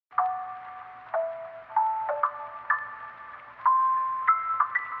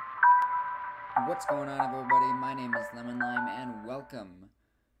What's going on, everybody? My name is Lemon Lime, and welcome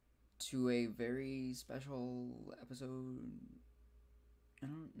to a very special episode. I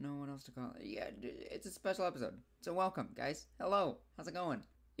don't know what else to call it. Yeah, it's a special episode. So welcome, guys. Hello. How's it going?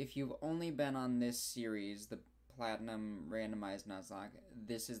 If you've only been on this series, the Platinum Randomized Nuzlocke,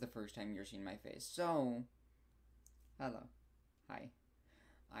 this is the first time you're seeing my face. So, hello. Hi.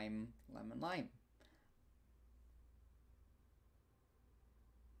 I'm Lemon Lime.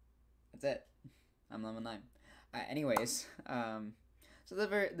 That's it. I'm Lemon Lime. Anyways, so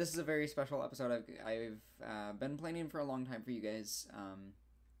this is a very special episode. I've been planning for a long time for you guys.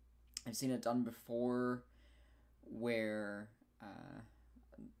 I've seen it done before, where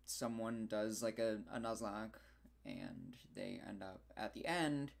someone does like a Nuzlocke, and they end up at the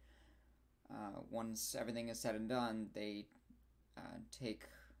end. Once everything is said and done, they take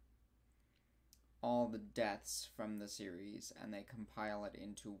all the deaths from the series and they compile it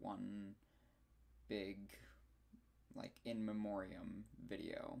into one big, like, in memoriam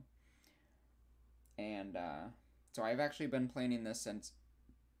video. And so I've actually been planning this since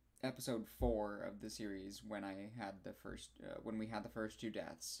episode 4 of the series, when when we had the first two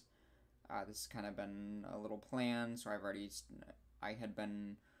deaths. This has kind of been a little plan, so I had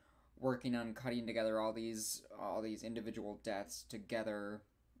been working on cutting together all these individual deaths together,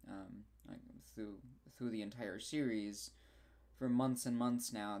 through the entire series for months and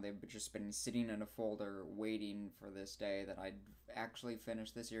months now. They've just been sitting in a folder waiting for this day that I'd actually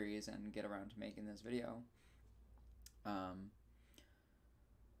finish the series and get around to making this video.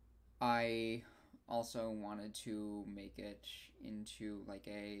 I also wanted to make it into like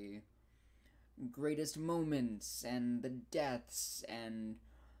a greatest moments and the deaths and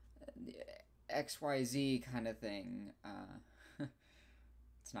XYZ kind of thing.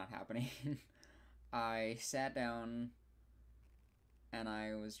 It's not happening. I sat down and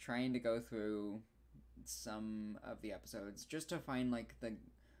I was trying to go through some of the episodes just to find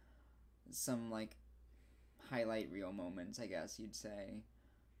some highlight reel moments, I guess you'd say.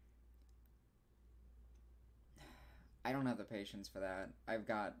 I don't have the patience for that. I've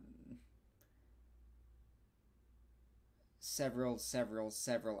got several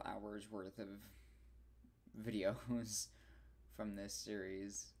hours worth of videos from this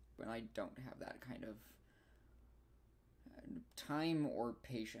series, but I don't have that kind of time or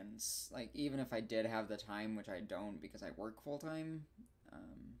patience. Like, even if I did have the time, which I don't because I work full-time,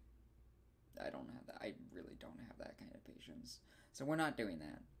 I really don't have that kind of patience. So we're not doing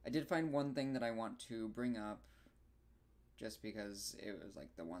that. I did find one thing that I want to bring up, just because it was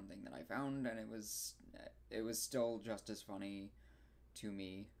like the one thing that I found, and it was still just as funny to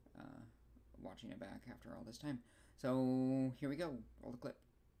me watching it back after all this time. So here we go. Roll the clip.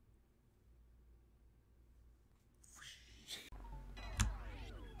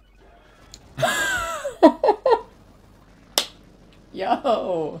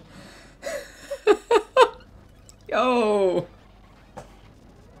 Yo! Yo!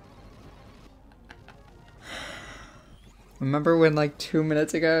 Remember when, like, 2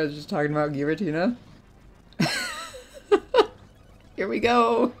 minutes ago I was just talking about Giratina? Here we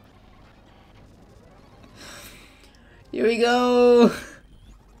go! Here we go!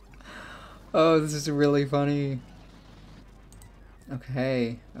 Oh, this is really funny.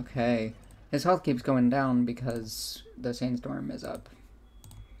 Okay. His health keeps going down because the sandstorm is up.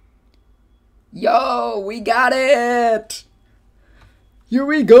 Yo! We got it! Here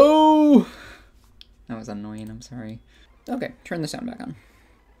we go! That was annoying, I'm sorry. Okay, turn the sound back on.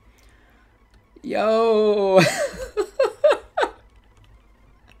 Yo!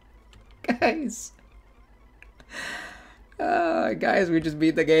 Guys. Guys, we just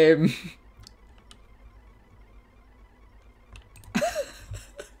beat the game.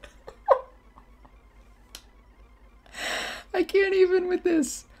 I can't even with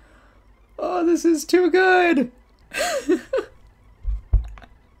this. Oh, this is too good.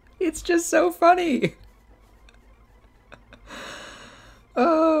 It's just so funny.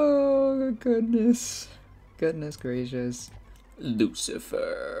 Oh, goodness. Goodness gracious.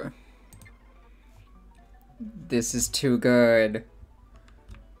 Lucifer. This is too good.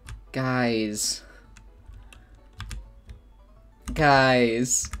 Guys.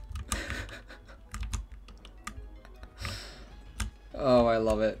 Oh, I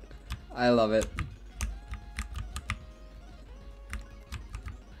love it. I love it.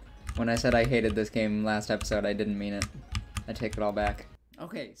 When I said I hated this game last episode, I didn't mean it. I take it all back.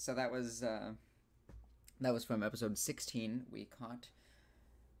 Okay, so that was from episode 16. We caught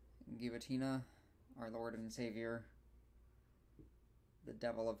Giratina, our Lord and Savior, the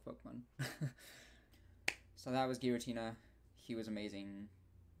devil of Pokemon. So that was Giratina. He was amazing.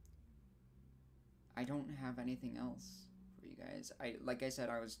 I don't have anything else for you guys. Like I said,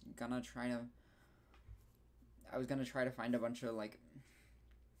 I was gonna try to find a bunch of like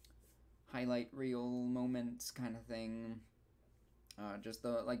highlight reel moments kind of thing.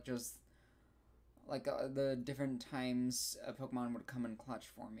 The different times a Pokemon would come in clutch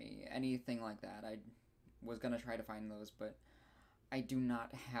for me. Anything like that. I was gonna try to find those, but I do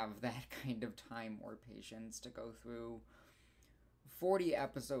not have that kind of time or patience to go through 40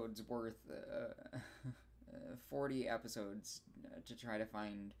 episodes worth, 40 episodes to try to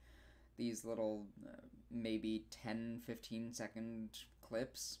find these little, maybe 10-15 second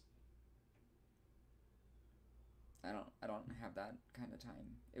clips. I don't have that kind of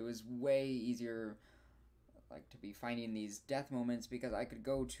time. It was way easier, like, to be finding these death moments because I could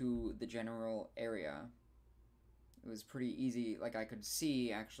go to the general area. It was pretty easy. Like, I could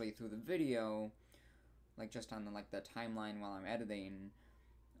see actually through the video, like just on the timeline while I'm editing,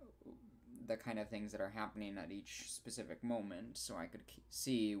 the kind of things that are happening at each specific moment, so I could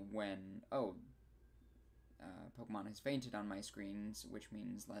see when, oh, Pokemon has fainted on my screens, which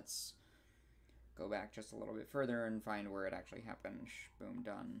means let's go back just a little bit further and find where it actually happened. Boom,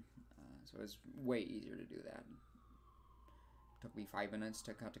 done. So it was way easier to do that. It took me 5 minutes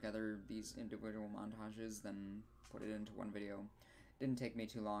to cut together these individual montages, then put it into one video. Didn't take me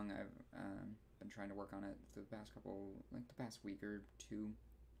too long. I've been trying to work on it for the past the past week or two.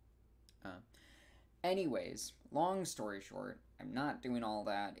 Anyways, long story short, I'm not doing all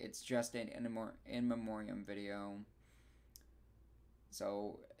that. It's just an in memoriam video.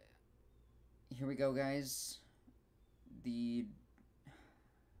 So here we go, guys.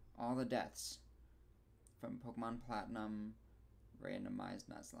 All the deaths from Pokemon Platinum randomized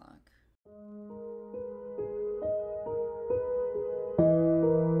Nuzlocke.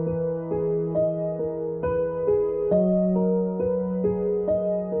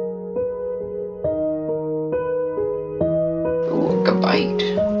 Ooh, a bite.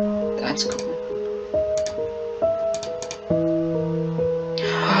 That's cool.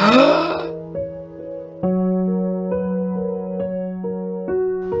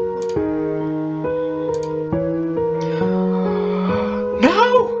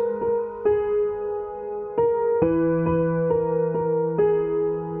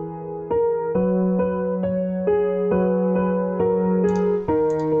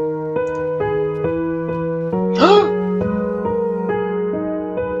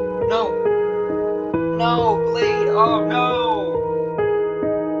 No, Blade! Oh no!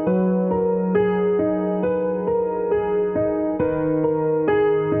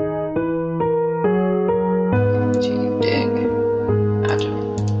 Gee, you dig. Imagine.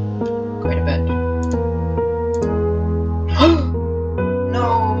 Quite a bit.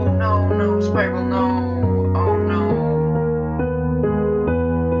 No, Spiral, no! Oh no.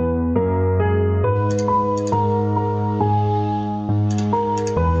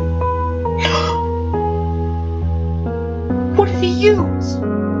 What did he use?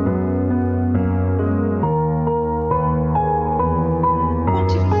 What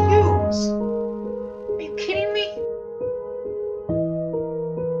did he use? Are you kidding me?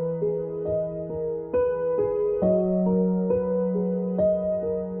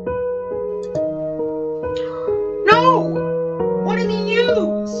 No! What did he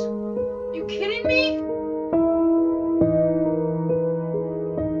use? Are you kidding me?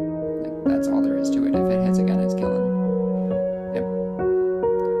 That's all there is to it. If it hits again, it's killing. Yep.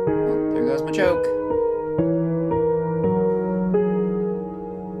 Well, there goes my choke.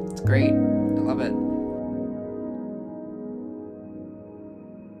 It's great. I love it.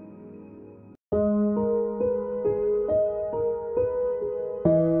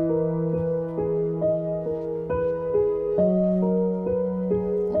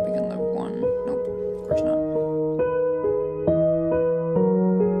 Hoping on the one. Nope, of course not.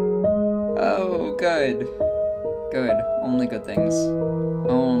 Oh, good. Good. Only good things.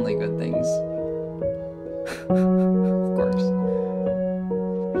 Only good things. Of course.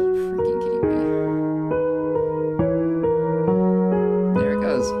 Are you freaking kidding me? There it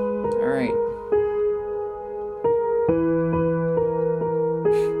goes. Alright.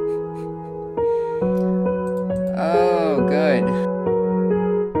 Oh, good.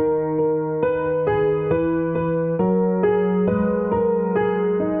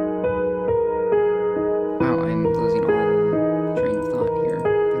 Wow, I'm losing all train of thought here.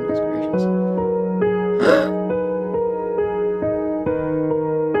 Goodness gracious.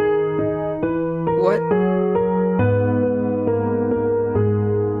 What?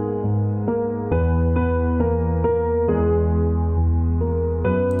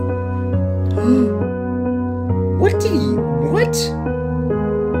 What did he... What?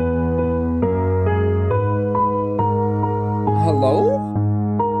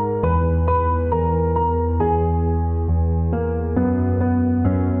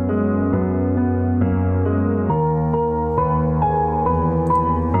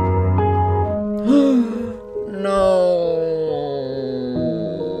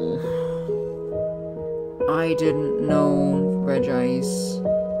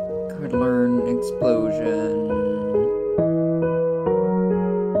 could learn explosion.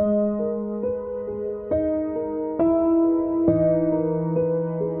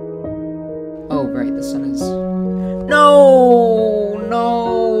 Oh, right, the sun is... No!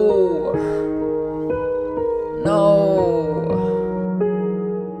 No! No!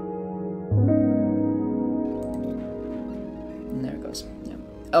 And there it goes. Yeah.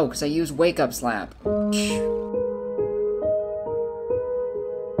 Oh, because I used Wake Up Slap. I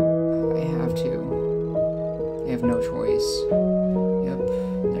have to. I have no choice. Yep.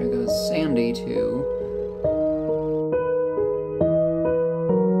 There goes Sandy, too.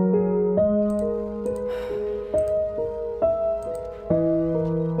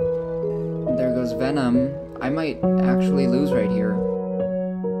 There goes Venom. I might actually lose right here.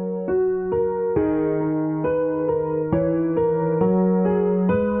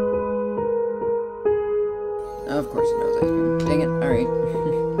 Of course it knows ice cream. Dang it. Alright.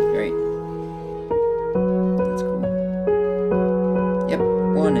 Great. That's cool. Yep.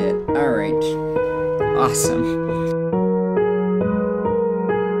 One hit. Alright. Awesome.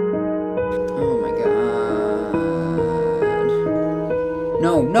 Oh my god.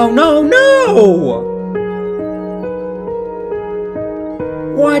 No, no, no, no!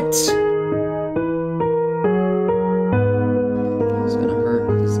 What? This is gonna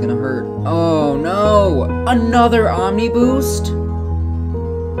hurt. This is gonna hurt. Oh no! Another Omni Boost?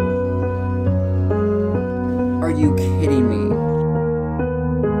 Are you kidding me?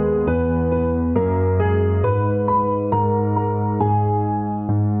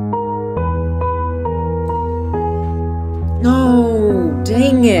 No!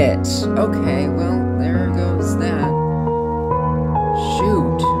 Dang it! Okay, well, there goes that.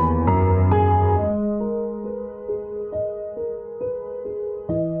 Shoot.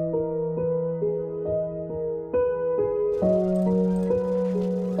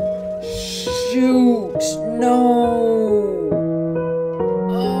 Shoot! No!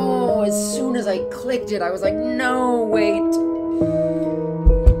 Oh, as soon as I clicked it, I was like, no, wait.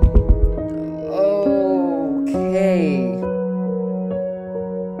 Okay.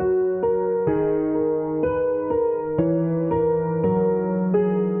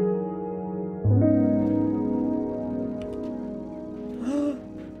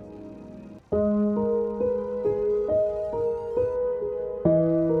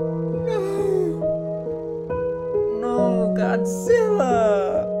 No,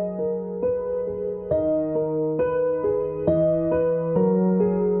 Godzilla!